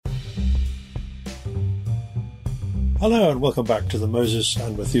Hello and welcome back to the Moses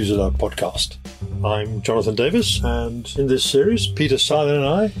and Methuselah podcast. I'm Jonathan Davis, and in this series, Peter Silent and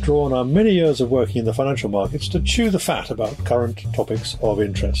I draw on our many years of working in the financial markets to chew the fat about current topics of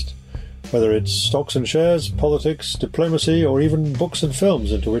interest. Whether it's stocks and shares, politics, diplomacy, or even books and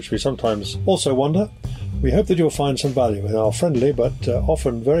films into which we sometimes also wander, we hope that you'll find some value in our friendly but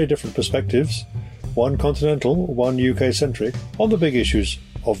often very different perspectives, one continental, one UK-centric, on the big issues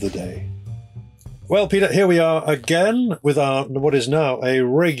of the day. Well, Peter, here we are again with our what is now a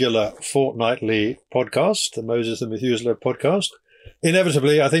regular fortnightly podcast, the Moses and Methuselah podcast.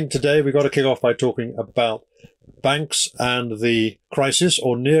 Inevitably, I think today we've got to kick off by talking about banks and the crisis,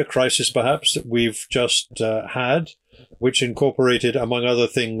 or near crisis perhaps, that we've just had, which incorporated, among other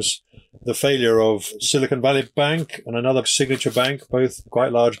things, the failure of Silicon Valley Bank and another signature bank, both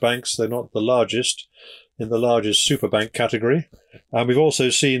quite large banks. They're not the largest in the largest super bank category. And we've also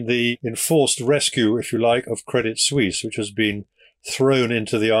seen the enforced rescue, if you like, of Credit Suisse, which has been thrown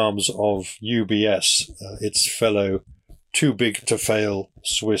into the arms of UBS, its fellow too big to fail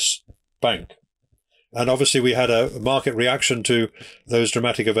Swiss bank. And obviously we had a market reaction to those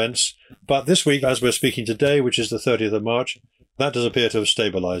dramatic events. But this week, as we're speaking today, which is the 30th of March, that does appear to have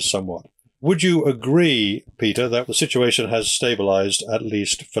stabilized somewhat. Would you agree, Peter, that the situation has stabilized, at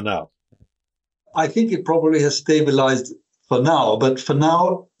least for now? I think it probably has stabilized for now, but for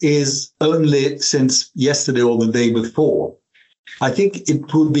now is only since yesterday or the day before. I think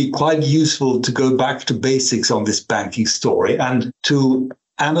it would be quite useful to go back to basics on this banking story and to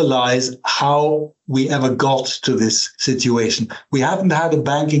analyze how we ever got to this situation. We haven't had a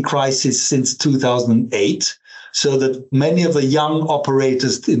banking crisis since 2008, so that many of the young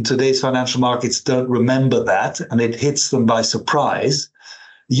operators in today's financial markets don't remember that, and it hits them by surprise.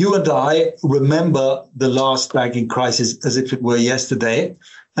 You and I remember the last banking crisis as if it were yesterday,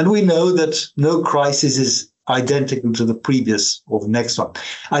 and we know that no crisis is identical to the previous or the next one.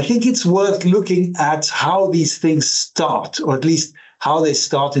 I think it's worth looking at how these things start, or at least how they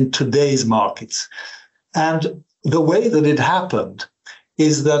start in today's markets. And the way that it happened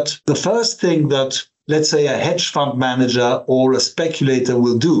is that the first thing that, let's say, a hedge fund manager or a speculator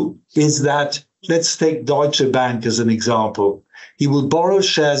will do is that, let's take Deutsche Bank as an example. He will borrow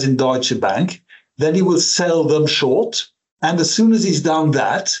shares in Deutsche Bank, then he will sell them short. And as soon as he's done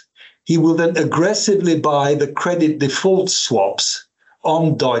that, he will then aggressively buy the credit default swaps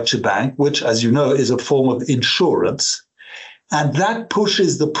on Deutsche Bank, which, as you know, is a form of insurance. And that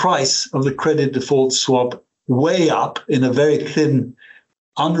pushes the price of the credit default swap way up in a very thin,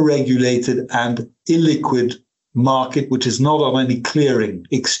 unregulated and illiquid market, which is not on any clearing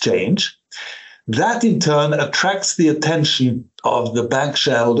exchange. That in turn attracts the attention of the bank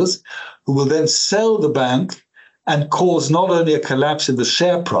shareholders, who will then sell the bank and cause not only a collapse in the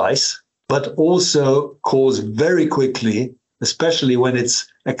share price, but also cause very quickly, especially when it's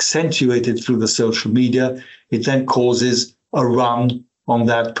accentuated through the social media, it then causes a run on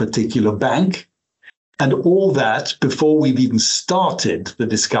that particular bank. And all that before we've even started the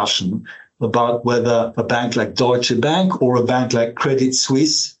discussion about whether a bank like Deutsche Bank or a bank like Credit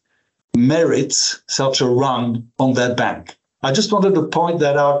Suisse merits such a run on that bank. I just wanted to point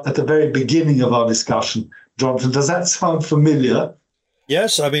that out at the very beginning of our discussion. Jonathan, does that sound familiar?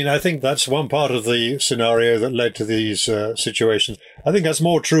 Yes, I mean, I think that's one part of the scenario that led to these situations. I think that's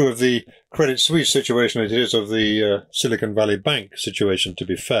more true of the Credit Suisse situation than it is of the Silicon Valley Bank situation, to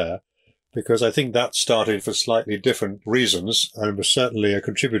be fair, because I think that started for slightly different reasons, and it was certainly a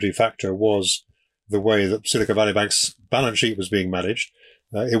contributing factor was the way that Silicon Valley Bank's balance sheet was being managed.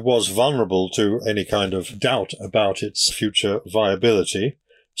 It was vulnerable to any kind of doubt about its future viability.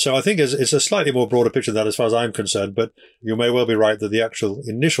 So I think it's a slightly more broader picture than that as far as I'm concerned, but you may well be right that the actual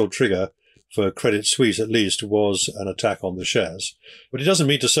initial trigger for Credit Suisse, at least, was an attack on the shares. But it doesn't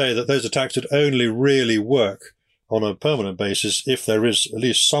mean to say that those attacks would only really work on a permanent basis if there is at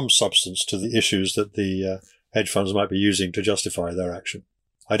least some substance to the issues that the hedge funds might be using to justify their action.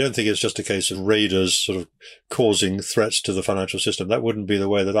 I don't think it's just a case of raiders sort of causing threats to the financial system. That wouldn't be the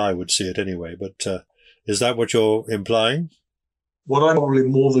way that I would see it anyway. But is that what you're implying? What I'm probably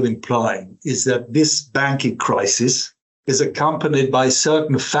more than implying is that this banking crisis is accompanied by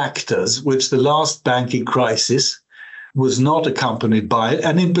certain factors which the last banking crisis was not accompanied by.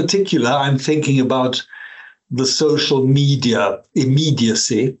 And in particular, I'm thinking about the social media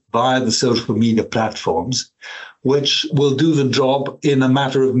immediacy via the social media platforms, which will do the job in a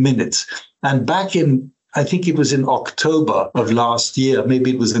matter of minutes. And back in, I think it was in October of last year,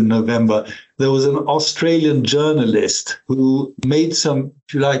 maybe it was in November, there was an Australian journalist who made some,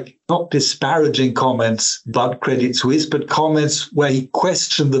 if you like, not disparaging comments about Credit Suisse, but comments where he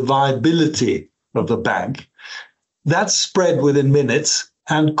questioned the viability of the bank. that spread within minutes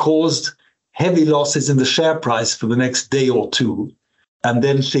and caused heavy losses in the share price for the next day or two. And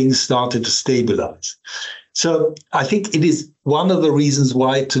then things started to stabilize. So I think it is one of the reasons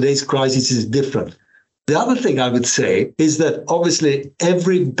why today's crisis is different. The other thing I would say is that obviously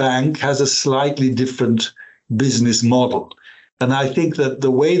every bank has a slightly different business model. And I think that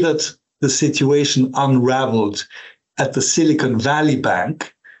the way that the situation unraveled at the Silicon Valley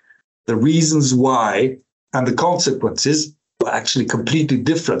Bank, the reasons why and the consequences were actually completely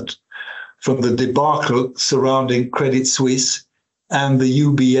different from the debacle surrounding Credit Suisse and the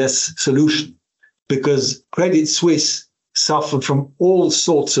UBS solution. Because Credit Suisse suffered from all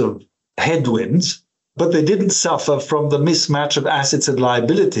sorts of headwinds, but they didn't suffer from the mismatch of assets and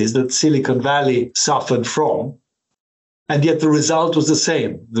liabilities that Silicon Valley suffered from. And yet the result was the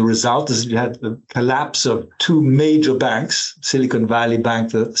same. The result is you had the collapse of two major banks, Silicon Valley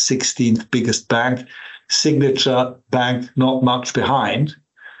Bank, the 16th biggest bank, Signature Bank, not much behind.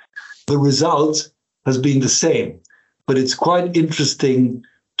 The result has been the same. But it's quite interesting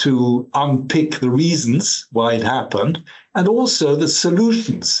to unpick the reasons why it happened and also the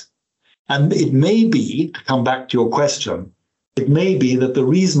solutions. And it may be, to come back to your question, it may be that the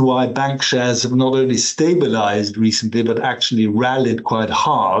reason why bank shares have not only stabilized recently, but actually rallied quite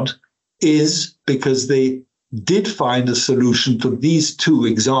hard is because they did find a solution to these two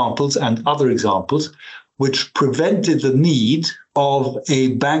examples and other examples, which prevented the need of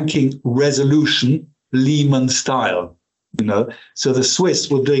a banking resolution Lehman style. So the Swiss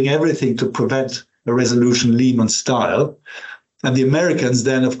were doing everything to prevent a resolution Lehman style. And the Americans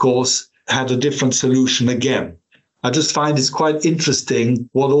then, of course, had a different solution again. I just find it's quite interesting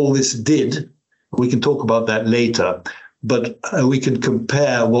what all this did. We can talk about that later, but we can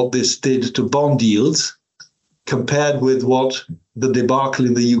compare what this did to bond yields compared with what the debacle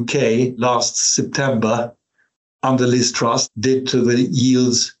in the UK last September under Liz Truss did to the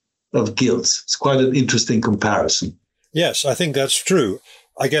yields of gilts. It's quite an interesting comparison. Yes, I think that's true.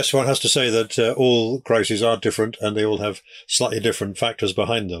 I guess one has to say that all crises are different and they all have slightly different factors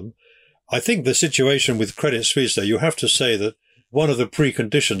behind them. I think the situation with Credit Suisse, though, you have to say that one of the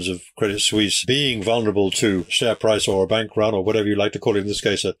preconditions of Credit Suisse being vulnerable to share price or a bank run or whatever you like to call it, in this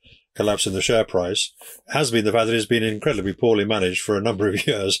case, a collapse in the share price, has been the fact that it's been incredibly poorly managed for a number of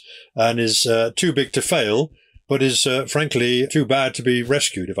years and is too big to fail, but is frankly too bad to be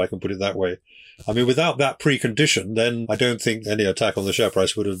rescued, if I can put it that way. I mean, without that precondition, then I don't think any attack on the share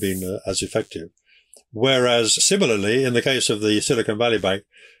price would have been as effective. Whereas similarly, in the case of the Silicon Valley Bank,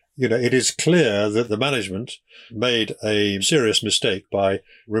 it is clear that the management made a serious mistake by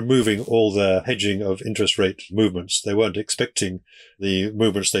removing all their hedging of interest rate movements. They weren't expecting the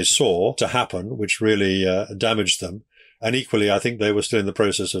movements they saw to happen, which really damaged them. And equally, I think they were still in the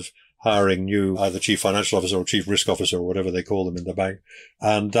process of hiring new either chief financial officer or chief risk officer or whatever they call them in the bank.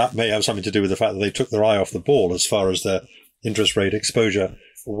 And that may have something to do with the fact that they took their eye off the ball as far as their interest rate exposure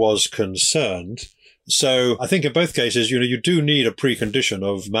was concerned. So I think in both cases, you do need a precondition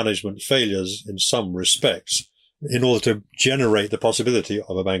of management failures in some respects in order to generate the possibility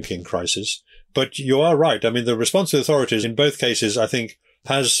of a banking crisis. But you are right. I mean, the response to the authorities in both cases, I think,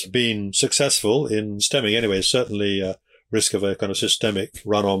 has been successful in stemming anyway, certainly risk of a kind of systemic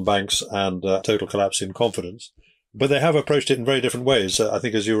run on banks and total collapse in confidence. But they have approached it in very different ways, I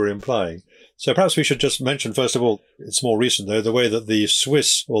think, as you were implying. So perhaps we should just mention, first of all, it's more recent, though, the way that the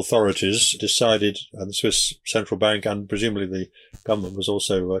Swiss authorities decided, and the Swiss Central Bank and presumably the government was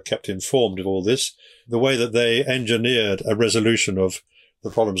also kept informed of all this, the way that they engineered a resolution of the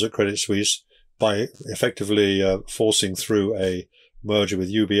problems at Credit Suisse by effectively forcing through a merger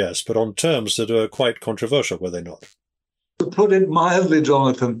with UBS, but on terms that are quite controversial, were they not? To put it mildly,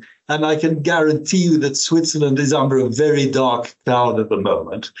 Jonathan, and I can guarantee you that Switzerland is under a very dark cloud at the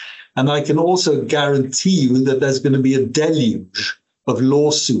moment. And I can also guarantee you that there's going to be a deluge of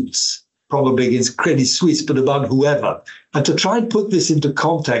lawsuits, probably against Credit Suisse, but about whoever. And to try and put this into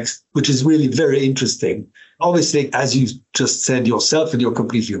context, which is really very interesting, obviously, as you just said yourself, and you're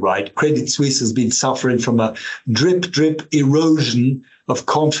completely right, Credit Suisse has been suffering from a drip erosion of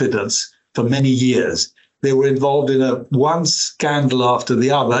confidence for many years. They were involved in one scandal after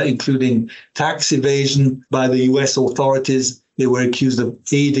the other, including tax evasion by the US authorities. They were accused of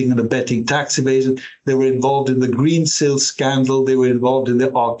aiding and abetting tax evasion. They were involved in the Greensill scandal. They were involved in the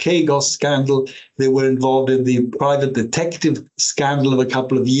Archegos scandal. They were involved in the private detective scandal of a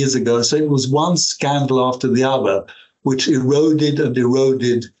couple of years ago. So it was one scandal after the other, which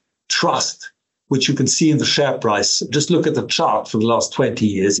eroded trust, which you can see in the share price. Just look at the chart for the last 20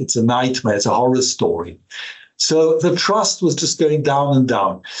 years. It's a nightmare. It's a horror story. So the trust was just going down and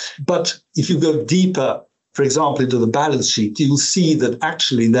down. But if you go deeper for example, into the balance sheet, you'll see that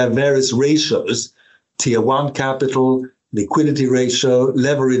actually there are various ratios, Tier 1 capital, liquidity ratio,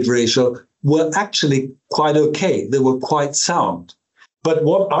 leverage ratio, were actually quite okay. They were quite sound. But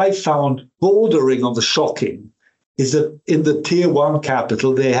what I found bordering on the shocking is that in the Tier 1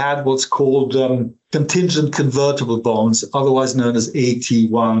 capital, they had what's called contingent convertible bonds, otherwise known as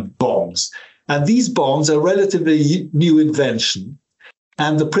AT1 bonds. And these bonds are a relatively new invention.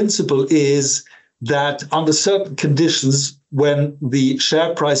 And the principle is that under certain conditions, when the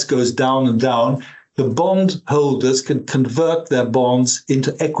share price goes down and down, the bond holders can convert their bonds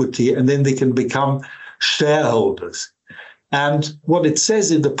into equity, and then they can become shareholders. And what it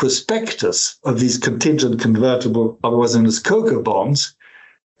says in the prospectus of these contingent convertible, otherwise known as COCO bonds,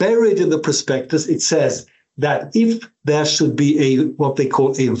 buried in the prospectus, it says that if there should be what they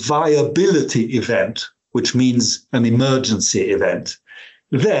call a viability event, which means an emergency event,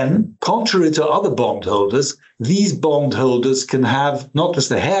 then, contrary to other bondholders, these bondholders can have not just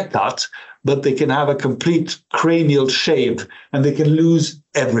a haircut, but they can have a complete cranial shave, and they can lose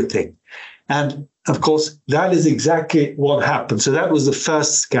everything. And of course, that is exactly what happened. So that was the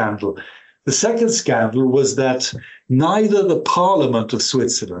first scandal. The second scandal was that neither the Parliament of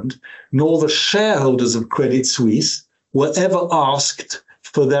Switzerland nor the shareholders of Credit Suisse were ever asked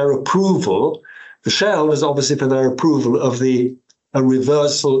for their approval. The shareholders, obviously, for their approval of a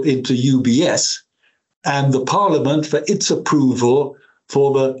reversal into UBS, and the Parliament for its approval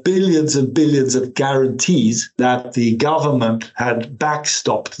for the billions and billions of guarantees that the government had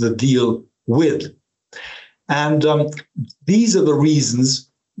backstopped the deal with. And these are the reasons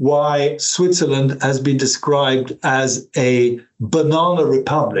why Switzerland has been described as a banana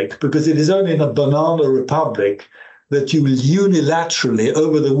republic, because it is only in a banana republic that you will unilaterally,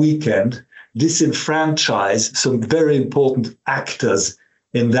 over the weekend, disenfranchise some very important actors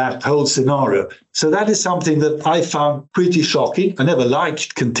in that whole scenario. So that is something that I found pretty shocking. I never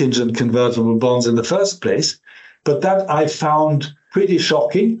liked contingent convertible bonds in the first place, but that I found pretty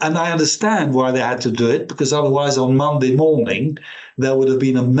shocking. And I understand why they had to do it, because otherwise on Monday morning, there would have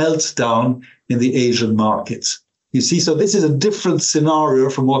been a meltdown in the Asian markets. You see, so this is a different scenario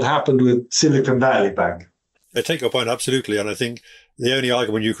from what happened with Silicon Valley Bank. I take your point absolutely, and I think the only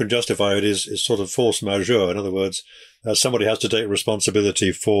argument you can justify it is sort of force majeure. In other words, somebody has to take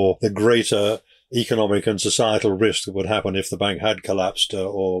responsibility for the greater economic and societal risk that would happen if the bank had collapsed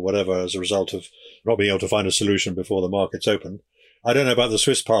or whatever as a result of not being able to find a solution before the markets open. I don't know about the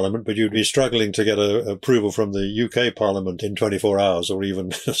Swiss Parliament, but you'd be struggling to get approval from the UK Parliament in 24 hours or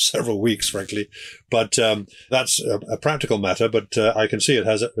even several weeks, frankly. But that's a practical matter, but I can see it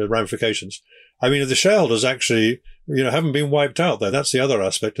has ramifications. I mean, the shareholders actually, haven't been wiped out there. That's the other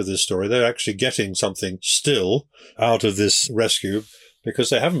aspect of this story. They're actually getting something still out of this rescue because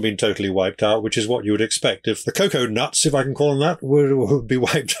they haven't been totally wiped out, which is what you would expect if the cocoa nuts, if I can call them that, would be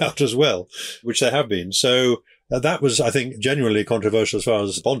wiped out as well, which they have been. So that was, I think, genuinely controversial as far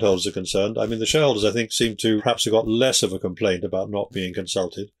as bondholders are concerned. I mean, the shareholders, I think, seem to perhaps have got less of a complaint about not being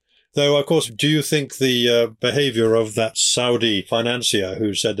consulted. Though, of course, do you think the behavior of that Saudi financier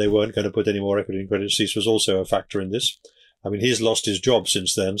who said they weren't going to put any more equity in Credit Suisse was also a factor in this? I mean, he's lost his job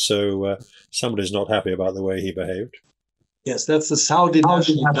since then, so somebody's not happy about the way he behaved. Yes, that's the Saudi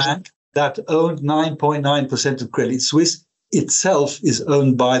National Bank that owned 9.9% of Credit Suisse. Itself is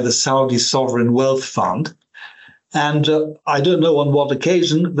owned by the Saudi Sovereign Wealth Fund. And I don't know on what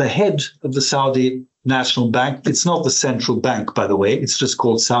occasion the head of the Saudi National Bank, it's not the central bank, by the way, it's just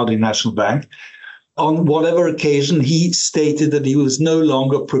called Saudi National Bank. On whatever occasion, he stated that he was no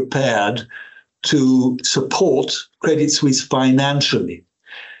longer prepared to support Credit Suisse financially.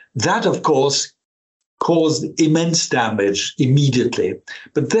 That, of course, caused immense damage immediately.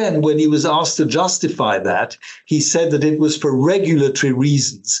 But then when he was asked to justify that, he said that it was for regulatory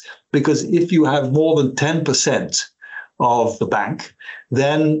reasons, because if you have more than 10% of the bank,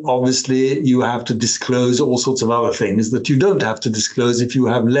 then obviously you have to disclose all sorts of other things that you don't have to disclose if you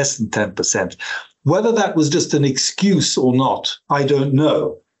have less than 10%. Whether that was just an excuse or not, I don't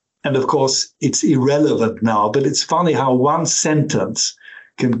know. And of course, it's irrelevant now, but it's funny how one sentence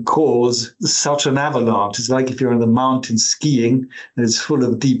can cause such an avalanche. It's like if you're in the mountains skiing and it's full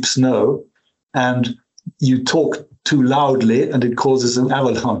of deep snow and you talk too loudly and it causes an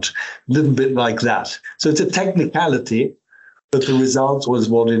avalanche, a little bit like that. So it's a technicality, but the result was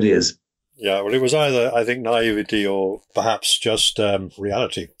what it is. Yeah, well, it was either, I think, naivety or perhaps just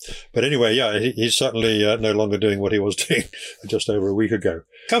reality. But anyway, yeah, he's certainly no longer doing what he was doing just over a week ago.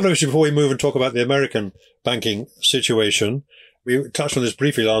 A couple of issues before we move and talk about the American banking situation. We touched on this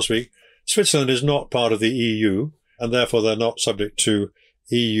briefly last week. Switzerland is not part of the EU, and therefore they're not subject to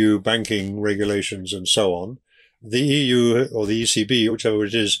EU banking regulations and so on. The EU or the ECB, whichever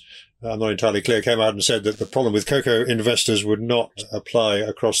it is, I'm not entirely clear, came out and said that the problem with cocoa investors would not apply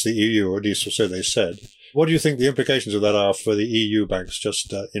across the EU, or at least so they said. What do you think the implications of that are for the EU banks,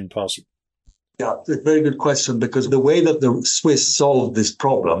 just in passing? Yeah, it's a very good question, because the way that the Swiss solved this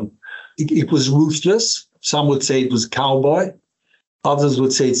problem, it was ruthless. Some would say it was cowboy. Others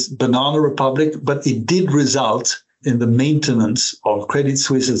would say it's banana republic, but it did result in the maintenance of Credit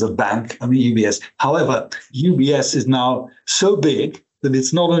Suisse as a bank, UBS. However, UBS is now so big that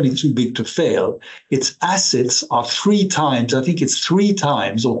it's not only too big to fail, its assets are 3 times, I think it's 3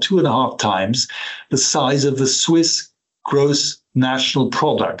 times or 2.5 times the size of the Swiss gross national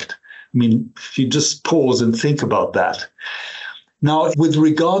product. If you just pause and think about that. Now, with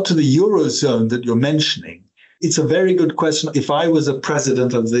regard to the Eurozone that you're mentioning, it's a very good question. If I was a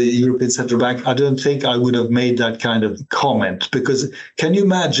president of the European Central Bank, I don't think I would have made that kind of comment, because can you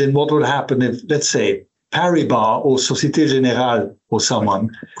imagine what would happen if, let's say, Paribas or Société Générale or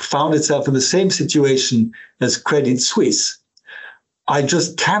someone found itself in the same situation as Credit Suisse? I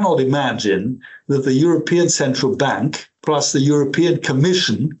just cannot imagine that the European Central Bank plus the European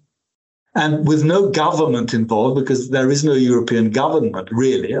Commission, and with no government involved, because there is no European government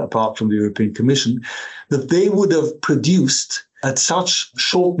really, apart from the European Commission, that they would have produced at such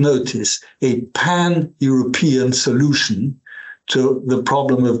short notice a pan-European solution to the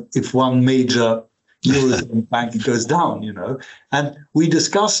problem of if one major Eurozone bank goes down, And we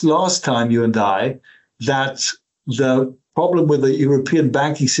discussed last time, you and I, that the problem with the European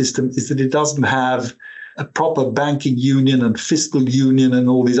banking system is that it doesn't have a proper banking union and fiscal union and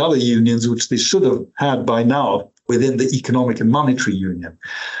all these other unions, which they should have had by now within the economic and monetary union.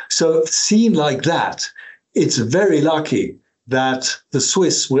 So seen like that, it's very lucky that the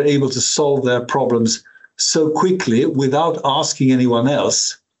Swiss were able to solve their problems so quickly without asking anyone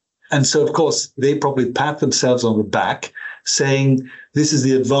else. And so, of course, they probably pat themselves on the back, saying this is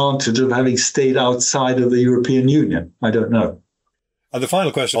the advantage of having stayed outside of the European Union. I don't know. And the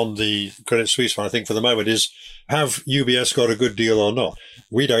final question on the Credit Suisse one, I think, for the moment is, have UBS got a good deal or not?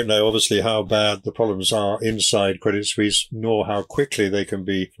 We don't know, obviously, how bad the problems are inside Credit Suisse, nor how quickly they can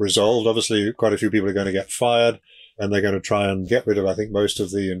be resolved. Obviously, quite a few people are going to get fired, and they're going to try and get rid of, I think, most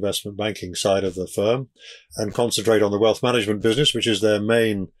of the investment banking side of the firm and concentrate on the wealth management business, which is their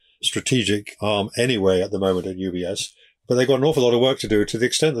main strategic arm anyway at the moment at UBS. But they've got an awful lot of work to do, to the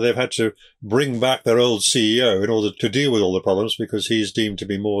extent that they've had to bring back their old CEO in order to deal with all the problems, because he's deemed to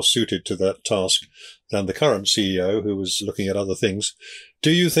be more suited to that task than the current CEO, who was looking at other things.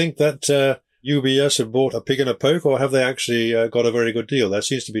 Do you think that UBS have bought a pig in a poke, or have they actually got a very good deal? There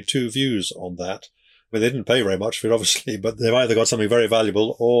seems to be 2 views on that. They didn't pay very much for it, obviously, but they've either got something very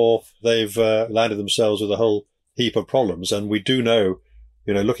valuable, or they've landed themselves with a whole heap of problems. And we do know,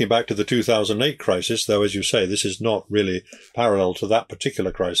 looking back to the 2008 crisis, though, as you say, this is not really parallel to that particular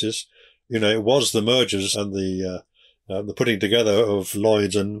crisis. It was the mergers and the putting together of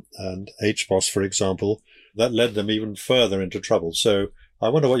Lloyds and HBOS, for example, that led them even further into trouble. So I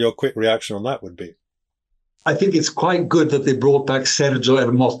wonder what your quick reaction on that would be. I think it's quite good that they brought back Sergio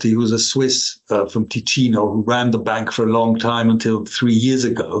Ermotti, who was a Swiss from Ticino, who ran the bank for a long time until 3 years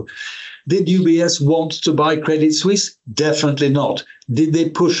ago. Did UBS want to buy Credit Suisse? Definitely not. Did they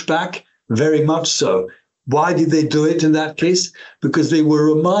push back? Very much so. Why did they do it in that case? Because they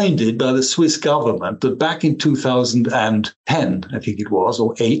were reminded by the Swiss government that back in 2010, I think it was,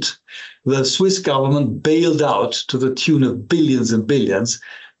 or 8, the Swiss government bailed out to the tune of billions and billions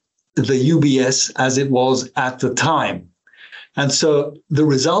the UBS as it was at the time. And so the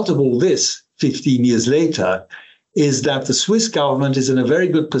result of all this 15 years later is that the Swiss government is in a very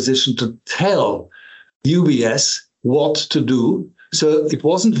good position to tell UBS what to do. So it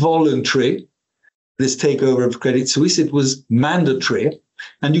wasn't voluntary, this takeover of Credit Suisse, it was mandatory.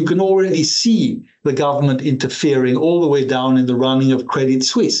 And you can already see the government interfering all the way down in the running of Credit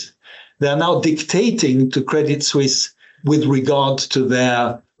Suisse. They are now dictating to Credit Suisse with regard to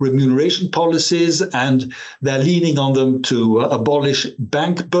their remuneration policies, and they're leaning on them to abolish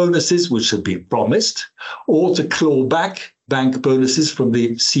bank bonuses, which had been promised, or to claw back bank bonuses from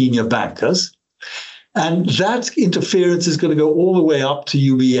the senior bankers. And that interference is going to go all the way up to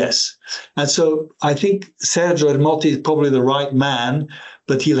UBS. And so I think Sergio Ermotti is probably the right man,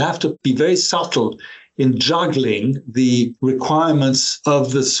 but he'll have to be very subtle in juggling the requirements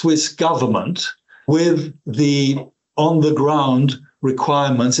of the Swiss government with the on-the-ground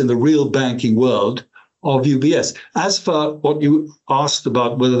requirements in the real banking world of UBS. As for what you asked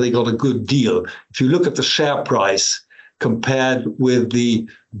about whether they got a good deal, if you look at the share price compared with the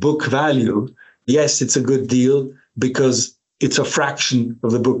book value, yes, it's a good deal because it's a fraction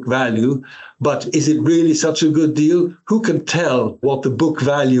of the book value. But is it really such a good deal? Who can tell what the book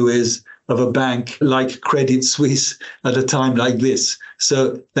value is of a bank like Credit Suisse at a time like this?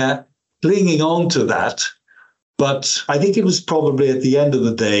 So they're clinging on to that. But I think it was probably, at the end of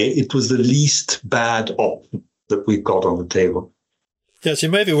the day, it was the least bad option that we've got on the table. Yes,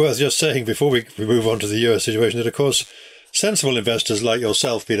 it may be worth just saying before we move on to the US situation that, of course, sensible investors like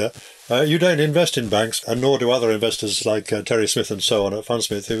yourself, Peter, you don't invest in banks, and nor do other investors like Terry Smith and so on at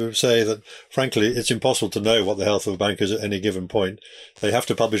Fundsmith, who say that, frankly, it's impossible to know what the health of a bank is at any given point. They have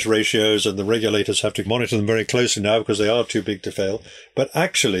to publish ratios, and the regulators have to monitor them very closely now because they are too big to fail. But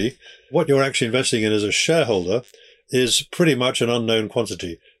actually, what you're actually investing in as a shareholder is pretty much an unknown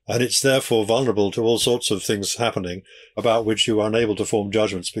quantity. And it's therefore vulnerable to all sorts of things happening about which you are unable to form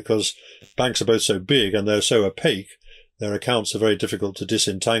judgments, because banks are both so big and they're so opaque. Their accounts are very difficult to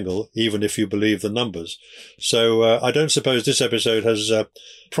disentangle, even if you believe the numbers. So I don't suppose this episode has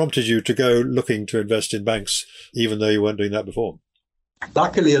prompted you to go looking to invest in banks, even though you weren't doing that before.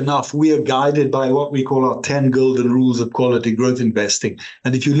 Luckily enough, we are guided by what we call our 10 golden rules of quality growth investing.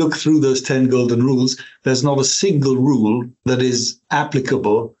 And if you look through those 10 golden rules, there's not a single rule that is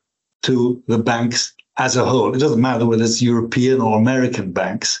applicable to the banks as a whole. It doesn't matter whether it's European or American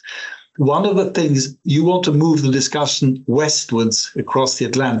banks. One of the things, you want to move the discussion westwards across the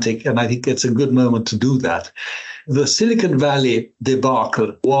Atlantic, and I think it's a good moment to do that. The Silicon Valley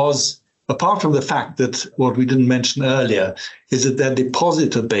debacle was, apart from the fact that what we didn't mention earlier is that their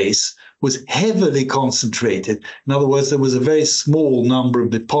depositor base was heavily concentrated. In other words, there was a very small number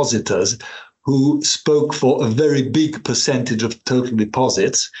of depositors who spoke for a very big percentage of total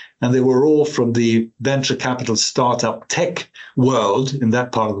deposits, and they were all from the venture capital startup tech world in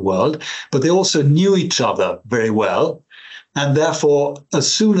that part of the world, but they also knew each other very well. And therefore,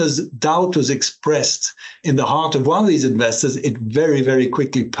 as soon as doubt was expressed in the heart of one of these investors, it very, very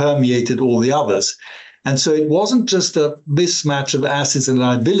quickly permeated all the others. And so it wasn't just a mismatch of assets and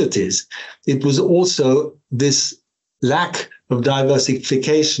liabilities. It was also this lack of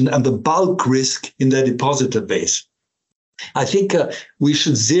diversification and the bulk risk in their depositor base. I think we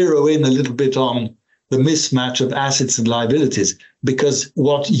should zero in a little bit on the mismatch of assets and liabilities, because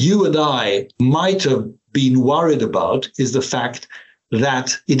what you and I might have been worried about is the fact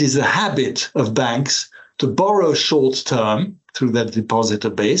that it is a habit of banks to borrow short term through their depositor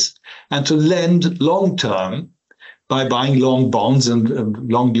base and to lend long term by buying long bonds and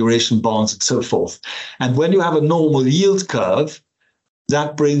long duration bonds and so forth. And when you have a normal yield curve,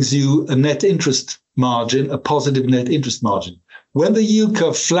 that brings you a net interest margin, a positive net interest margin. When the yield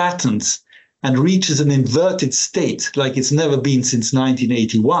curve flattens and reaches an inverted state, like it's never been since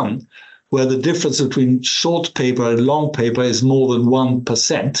 1981, where the difference between short paper and long paper is more than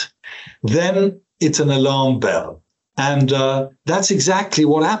 1%, then it's an alarm bell. And that's exactly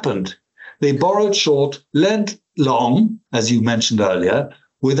what happened. They borrowed short, lent long, as you mentioned earlier,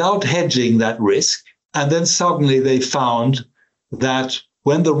 without hedging that risk. And then suddenly they found that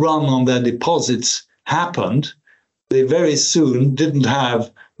when the run on their deposits happened, they very soon didn't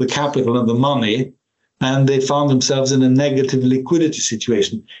have the capital and the money, and they found themselves in a negative liquidity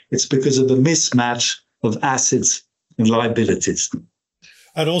situation. It's because of the mismatch of assets and liabilities.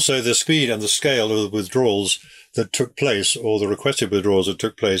 And also the speed and the scale of the withdrawals that took place, or the requested withdrawals that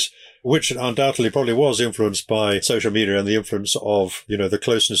took place, which undoubtedly probably was influenced by social media and the influence of, the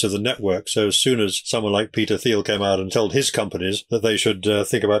closeness of the network. So as soon as someone like Peter Thiel came out and told his companies that they should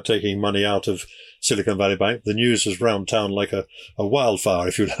think about taking money out of Silicon Valley Bank, the news was round town like a wildfire,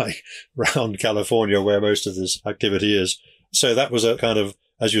 if you like, round California, where most of this activity is. So that was a kind of,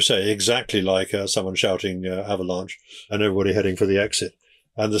 as you say, exactly like someone shouting avalanche and everybody heading for the exit.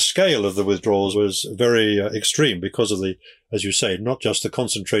 And the scale of the withdrawals was very extreme because of the, as you say, not just the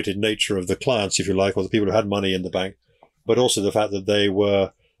concentrated nature of the clients, if you like, or the people who had money in the bank, but also the fact that they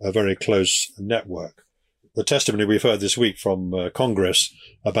were a very close network. The testimony we've heard this week from Congress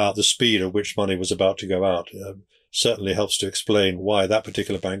about the speed at which money was about to go out certainly helps to explain why that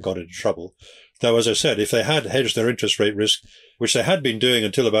particular bank got into trouble. Though, as I said, if they had hedged their interest rate risk, which they had been doing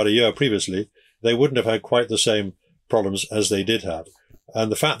until about a year previously, they wouldn't have had quite the same problems as they did have. And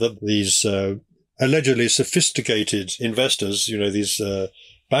the fact that these allegedly sophisticated investors, these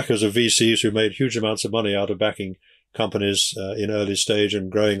backers of VCs who made huge amounts of money out of backing companies in early stage and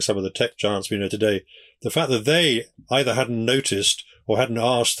growing some of the tech giants we know today, the fact that they either hadn't noticed or hadn't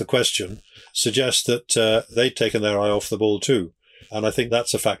asked the question suggests that they'd taken their eye off the ball too. And I think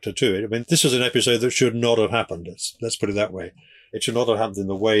that's a factor too. I mean, this was an episode that should not have happened. Let's put it that way. It should not have happened in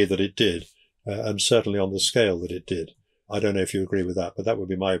the way that it did, and certainly on the scale that it did. I don't know if you agree with that, but that would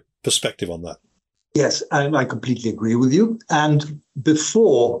be my perspective on that. Yes, I completely agree with you. And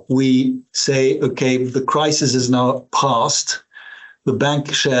before we say, okay, the crisis is now past, the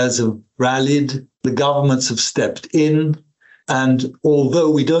bank shares have rallied, the governments have stepped in. And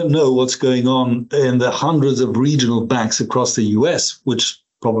although we don't know what's going on in the hundreds of regional banks across the US, which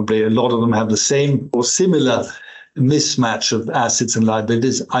probably a lot of them have the same or similar mismatch of assets and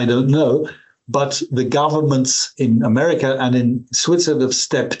liabilities, I don't know. But the governments in America and in Switzerland have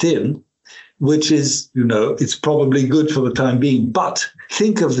stepped in, which is, it's probably good for the time being. But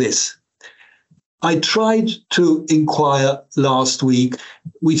think of this. I tried to inquire last week.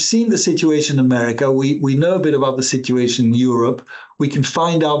 We've seen the situation in America. We know a bit about the situation in Europe. We can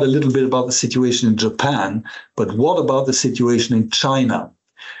find out a little bit about the situation in Japan. But what about the situation in China?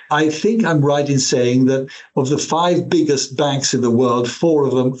 I think I'm right in saying that of the 5 biggest banks in the world, 4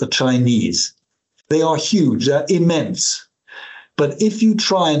 of them are Chinese. They are huge, they're immense. But if you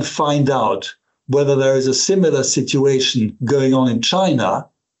try and find out whether there is a similar situation going on in China,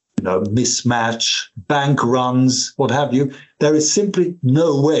 mismatch, bank runs, what have you, there is simply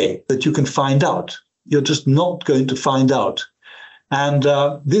no way that you can find out. You're just not going to find out. And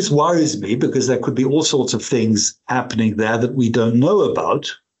this worries me because there could be all sorts of things happening there that we don't know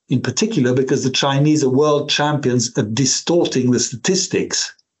about, in particular because the Chinese are world champions at distorting the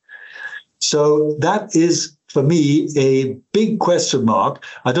statistics. So that is, for me, a big question mark.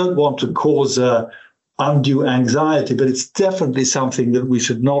 I don't want to cause undue anxiety, but it's definitely something that we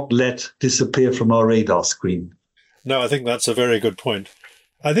should not let disappear from our radar screen. No, I think that's a very good point.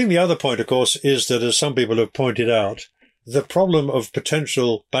 I think the other point, of course, is that, as some people have pointed out, the problem of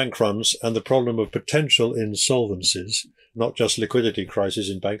potential bank runs and the problem of potential insolvencies, not just liquidity crises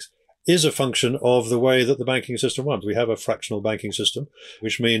in banks, is a function of the way that the banking system runs. We have a fractional banking system,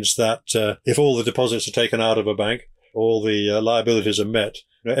 which means that if all the deposits are taken out of a bank, all the liabilities are met,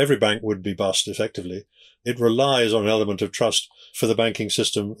 every bank would be bust effectively. It relies on an element of trust for the banking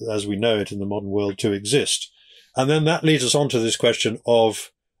system as we know it in the modern world to exist. And then that leads us on to this question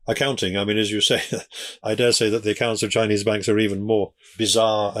of accounting. I mean, as you say, I dare say that the accounts of Chinese banks are even more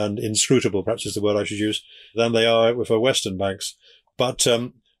bizarre and inscrutable, perhaps is the word I should use, than they are for Western banks. But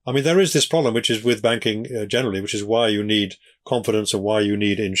there is this problem, which is with banking generally, which is why you need confidence and why you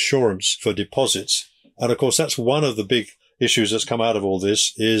need insurance for deposits. And of course, that's one of the big issues that's come out of all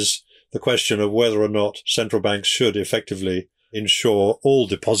this is the question of whether or not central banks should effectively insure all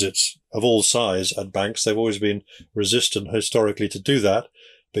deposits of all size at banks. They've always been resistant historically to do that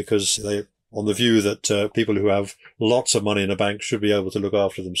because they on the view that people who have lots of money in a bank should be able to look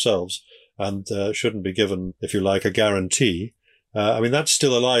after themselves and shouldn't be given, if you like, a guarantee. That's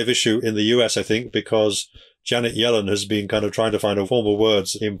still a live issue in the US, I think, because Janet Yellen has been kind of trying to find a formal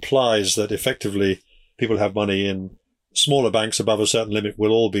words that implies that effectively people who have money in smaller banks above a certain limit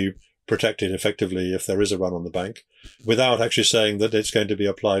will all be protected effectively if there is a run on the bank, without actually saying that it's going to be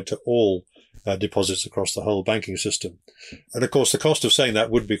applied to all deposits across the whole banking system. And of course, the cost of saying that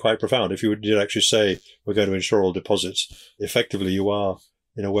would be quite profound. If you did actually say we're going to insure all deposits, effectively you are,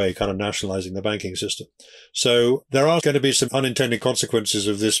 in a way, kind of nationalizing the banking system. So there are going to be some unintended consequences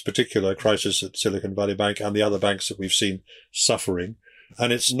of this particular crisis at Silicon Valley Bank and the other banks that we've seen suffering.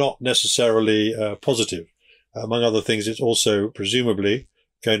 And it's not necessarily positive. Among other things, it's also presumably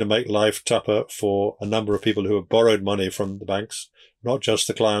going to make life tougher for a number of people who have borrowed money from the banks, not just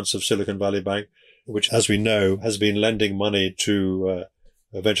the clients of Silicon Valley Bank, which, as we know, has been lending money to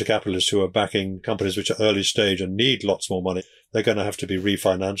venture capitalists who are backing companies which are early stage and need lots more money. They're going to have to be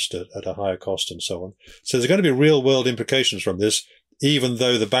refinanced at a higher cost and so on. So there's going to be real world implications from this, even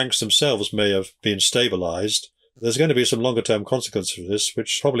though the banks themselves may have been stabilized. There's going to be some longer term consequences of this,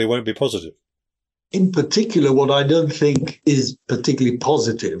 which probably won't be positive. In particular, what I don't think is particularly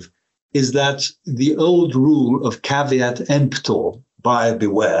positive is that the old rule of caveat emptor, buyer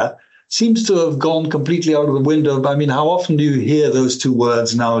beware, seems to have gone completely out of the window. I mean, how often do you hear those two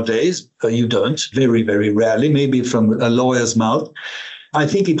words nowadays? You don't, very, very rarely, maybe from a lawyer's mouth. I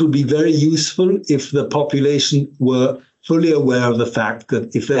think it would be very useful if the population were fully aware of the fact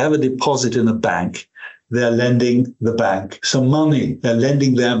that if they have a deposit in a bank, they're lending the bank some money. They're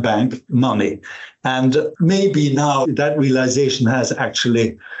lending their bank money. And maybe now that realization has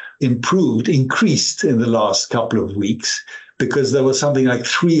actually increased in the last couple of weeks, because there was something like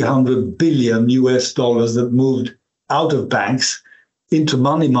 $300 billion that moved out of banks into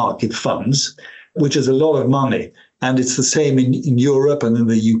money market funds, which is a lot of money. And it's the same in Europe and in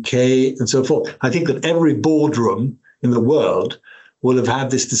the UK and so forth. I think that every boardroom in the world will have had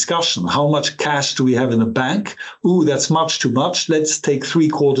this discussion. How much cash do we have in the bank? Ooh, that's much too much. Let's take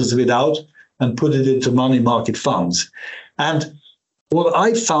 3/4 of it out and put it into money market funds. And What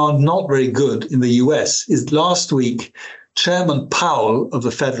I found not very good in the US is last week, Chairman Powell of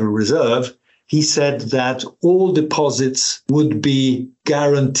the Federal Reserve, he said that all deposits would be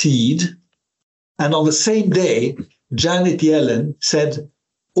guaranteed. And on the same day, Janet Yellen said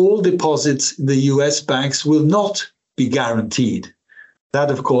all deposits in the US banks will not be guaranteed.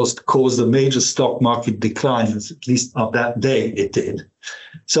 That, of course, caused a major stock market decline, at least on that day it did.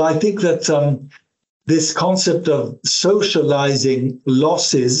 So I think that this concept of socializing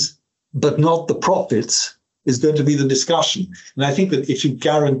losses, but not the profits, is going to be the discussion. And I think that if you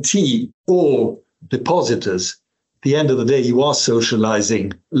guarantee all depositors, at the end of the day, you are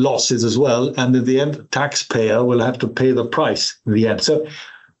socializing losses as well. And in the end, the taxpayer will have to pay the price in the end. So,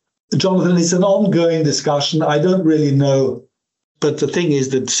 Jonathan, it's an ongoing discussion. I don't really know. But the thing is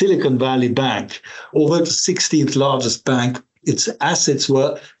that Silicon Valley Bank, although the 16th largest bank, its assets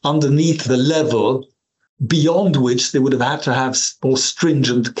were underneath the level beyond which they would have had to have more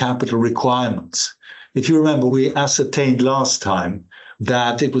stringent capital requirements. If you remember, we ascertained last time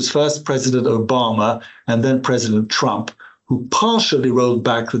that it was first President Obama and then President Trump who partially rolled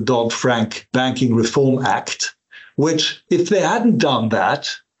back the Dodd-Frank Banking Reform Act, which, if they hadn't done that,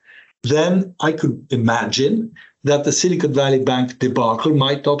 then I could imagine that the Silicon Valley Bank debacle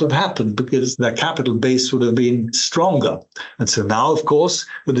might not have happened because their capital base would have been stronger. And so now, of course,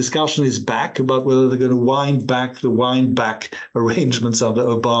 the discussion is back about whether they're going to wind back arrangements under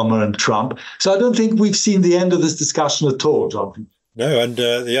Obama and Trump. So I don't think we've seen the end of this discussion at all, Jonathan. No, and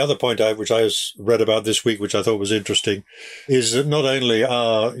the other point which I read about this week, which I thought was interesting, is that not only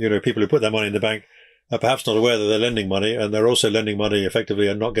are people who put their money in the bank are perhaps not aware that they're lending money, and they're also lending money effectively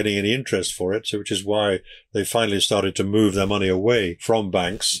and not getting any interest for it, so which is why they finally started to move their money away from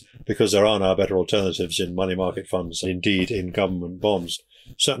banks, because there are now better alternatives in money market funds, indeed in government bonds,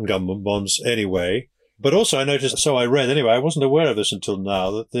 certain government bonds anyway. But also I noticed, so I read anyway, I wasn't aware of this until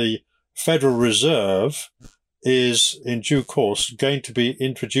now, that the Federal Reserve is in due course going to be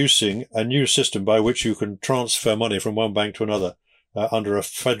introducing a new system by which you can transfer money from one bank to another under a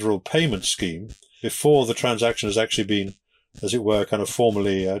federal payment scheme before the transaction has actually been, as it were, kind of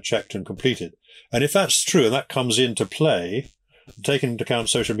formally checked and completed. And if that's true, and that comes into play, taking into account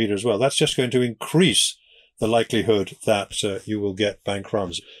social media as well, that's just going to increase the likelihood that you will get bank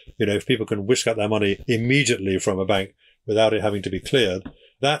runs. If people can whisk out their money immediately from a bank without it having to be cleared,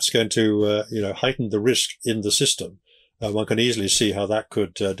 that's going to, heighten the risk in the system. One can easily see how that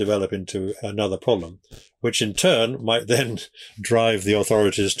could develop into another problem, which in turn might then drive the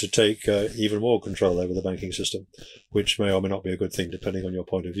authorities to take even more control over the banking system, which may or may not be a good thing, depending on your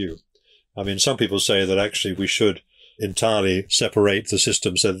point of view. I mean, some people say that actually we should entirely separate the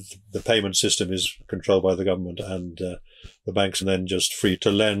system so that the payment system is controlled by the government and the banks are then just free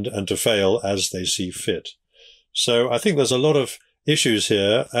to lend and to fail as they see fit. So I think there's a lot of issues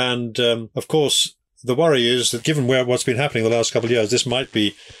here. And of course, the worry is that given what's been happening the last couple of years, this might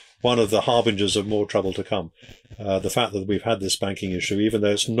be one of the harbingers of more trouble to come. The fact that we've had this banking issue, even though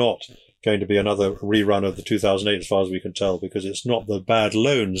it's not going to be another rerun of the 2008 as far as we can tell, because it's not the bad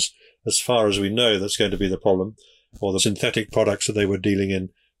loans, as far as we know, that's going to be the problem, or the synthetic products that they were dealing in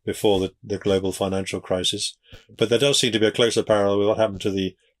before the global financial crisis. But there does seem to be a closer parallel with what happened to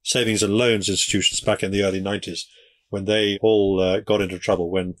the savings and loans institutions back in the early 90s, when they all got into trouble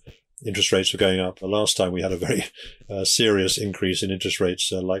when interest rates were going up. The last time we had a very serious increase in interest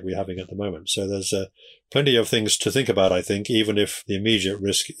rates like we're having at the moment. So there's plenty of things to think about, I think, even if the immediate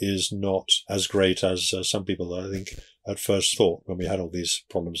risk is not as great as some people, I think, at first thought when we had all these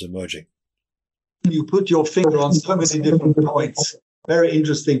problems emerging. You put your finger on so many different points, very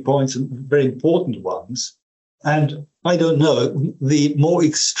interesting points and very important ones. And I don't know, the more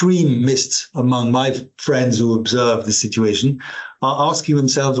extremists among my friends who observe the situation are asking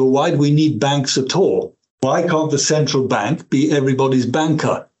themselves, well, why do we need banks at all? Why can't the central bank be everybody's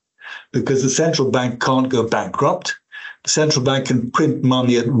banker? Because the central bank can't go bankrupt. The central bank can print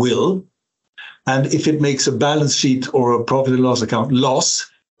money at will. And if it makes a balance sheet or a profit and loss account loss,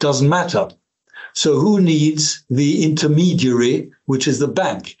 doesn't matter. So who needs the intermediary, which is the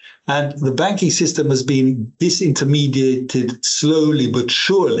bank? And the banking system has been disintermediated slowly but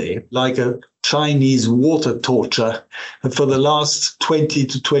surely, like a Chinese water torture, for the last 20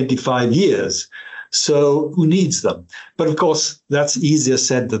 to 25 years. So who needs them? But of course, that's easier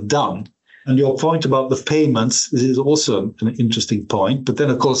said than done. And your point about the payments is also an interesting point. But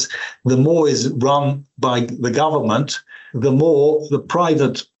then, of course, the more is run by the government, the more the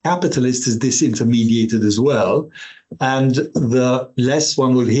private capitalist is disintermediated as well. And the less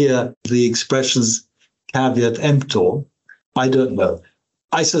one will hear the expressions caveat emptor. I don't know.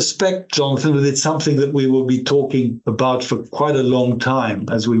 I suspect, Jonathan, that it's something that we will be talking about for quite a long time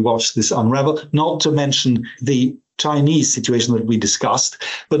as we watch this unravel, not to mention the Chinese situation that we discussed,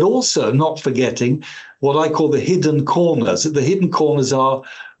 but also not forgetting what I call the hidden corners. The hidden corners are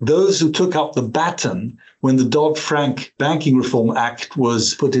those who took up the baton when the Dodd-Frank Banking Reform Act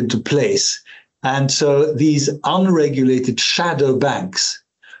was put into place. And so these unregulated shadow banks,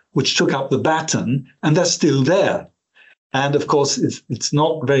 which took up the baton, and they're still there. And of course, it's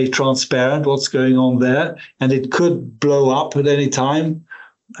not very transparent what's going on there, and it could blow up at any time,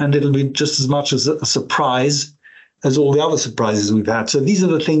 and it'll be just as much as a surprise as all the other surprises we've had. So these are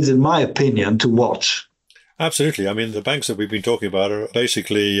the things, in my opinion, to watch. Absolutely. I mean, the banks that we've been talking about are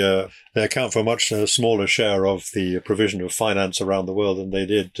basically, they account for a much smaller share of the provision of finance around the world than they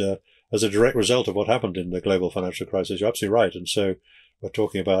did as a direct result of what happened in the global financial crisis. You're absolutely right. And so we're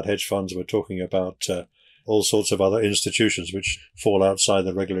talking about hedge funds, we're talking about all sorts of other institutions which fall outside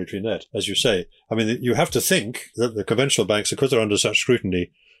the regulatory net, as you say. I mean, you have to think that the conventional banks, because they're under such scrutiny,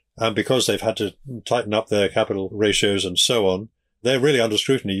 and because they've had to tighten up their capital ratios and so on, they're really under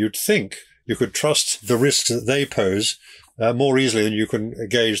scrutiny. You'd think you could trust the risks that they pose more easily than you can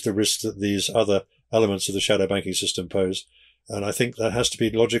gauge the risks that these other elements of the shadow banking system pose. And I think that has to be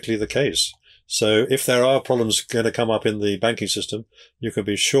logically the case. So if there are problems going to come up in the banking system, you can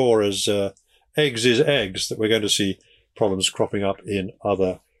be sure as eggs is eggs that we're going to see problems cropping up in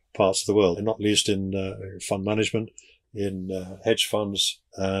other parts of the world, and not least in fund management, in hedge funds,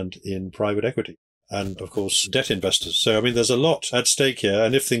 and in private equity, and of course debt investors. So I mean, there's a lot at stake here,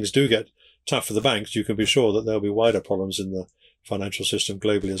 and if things do get tough for the banks, you can be sure that there'll be wider problems in the financial system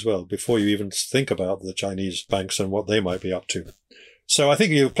globally as well, before you even think about the Chinese banks and what they might be up to. So I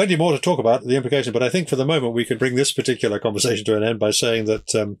think you have plenty more to talk about, the implications, but I think for the moment we can bring this particular conversation to an end by saying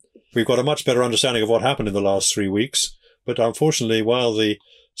that we've got a much better understanding of what happened in the last 3 weeks. But unfortunately, while the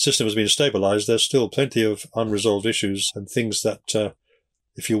system has been stabilized, there's still plenty of unresolved issues and things that,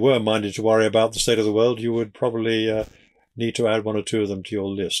 if you were minded to worry about the state of the world, you would probably need to add one or two of them to your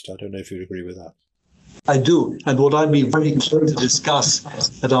list. I don't know if you'd agree with that. I do. And what I'd be very keen to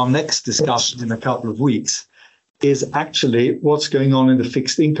discuss at our next discussion in a couple of weeks is actually what's going on in the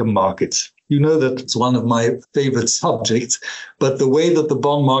fixed income markets. You know that it's one of my favorite subjects, but the way that the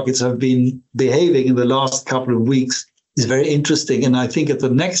bond markets have been behaving in the last couple of weeks is very interesting. And I think at the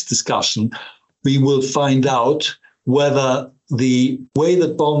next discussion, we will find out whether the way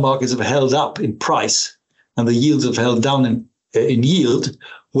that bond markets have held up in price and the yields have held down in yield,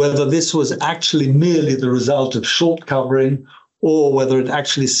 whether this was actually merely the result of short covering or whether it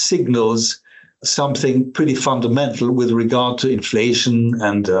actually signals something pretty fundamental with regard to inflation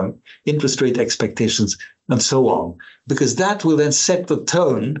and interest rate expectations and so on, because that will then set the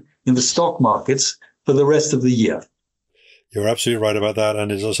tone in the stock markets for the rest of the year. You're absolutely right about that,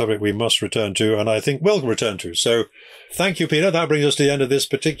 and it's a subject we must return to, and I think we'll return to. So thank you, Peter. That brings us to the end of this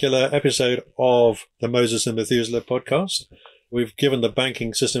particular episode of the Moses and Methuselah podcast. We've given the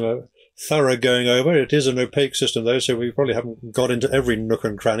banking system a thorough going over. It is an opaque system, though, so we probably haven't got into every nook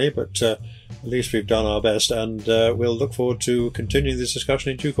and cranny, but at least we've done our best, and we'll look forward to continuing this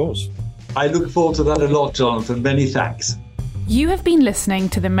discussion in due course. I look forward to that a lot, Jonathan. Many thanks. You have been listening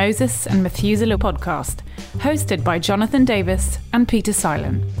to the Moses and Methuselah podcast, hosted by Jonathan Davis and Peter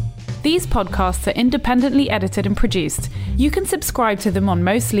Silen. These podcasts are independently edited and produced. You can subscribe to them on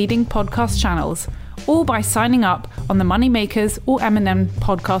most leading podcast channels, or by signing up on the Moneymakers or M&M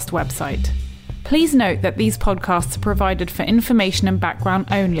podcast website. Please note that these podcasts are provided for information and background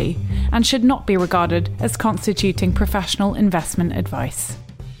only and should not be regarded as constituting professional investment advice.